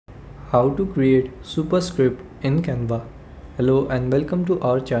How to create Superscript in Canva. Hello and welcome to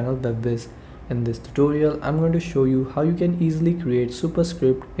our channel Whizz. In this tutorial, I'm going to show you how you can easily create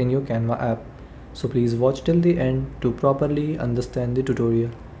Superscript in your Canva app. So please watch till the end to properly understand the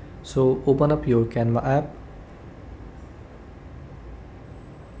tutorial. So open up your Canva app.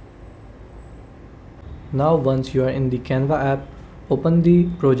 Now once you are in the Canva app, open the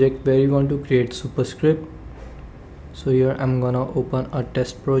project where you want to create Superscript. So here I'm gonna open a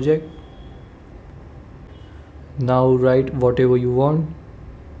test project. Now write whatever you want,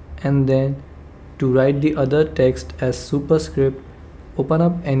 and then to write the other text as Superscript, open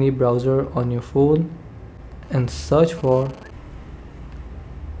up any browser on your phone and search for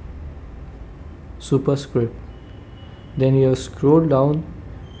Superscript. Then here scroll down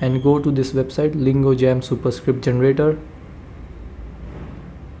and go to this website LingoJam Superscript Generator.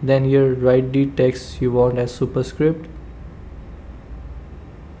 Then here write the text you want as Superscript.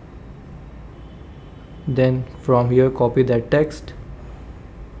 Then from here copy that text.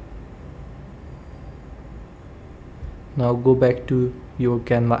 Now go back to your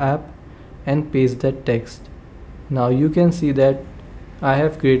Canva app and paste that text. Now you can see that I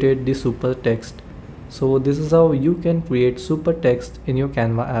have created the super text. So this is how you can create super text in your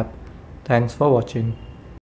Canva app. Thanks for watching.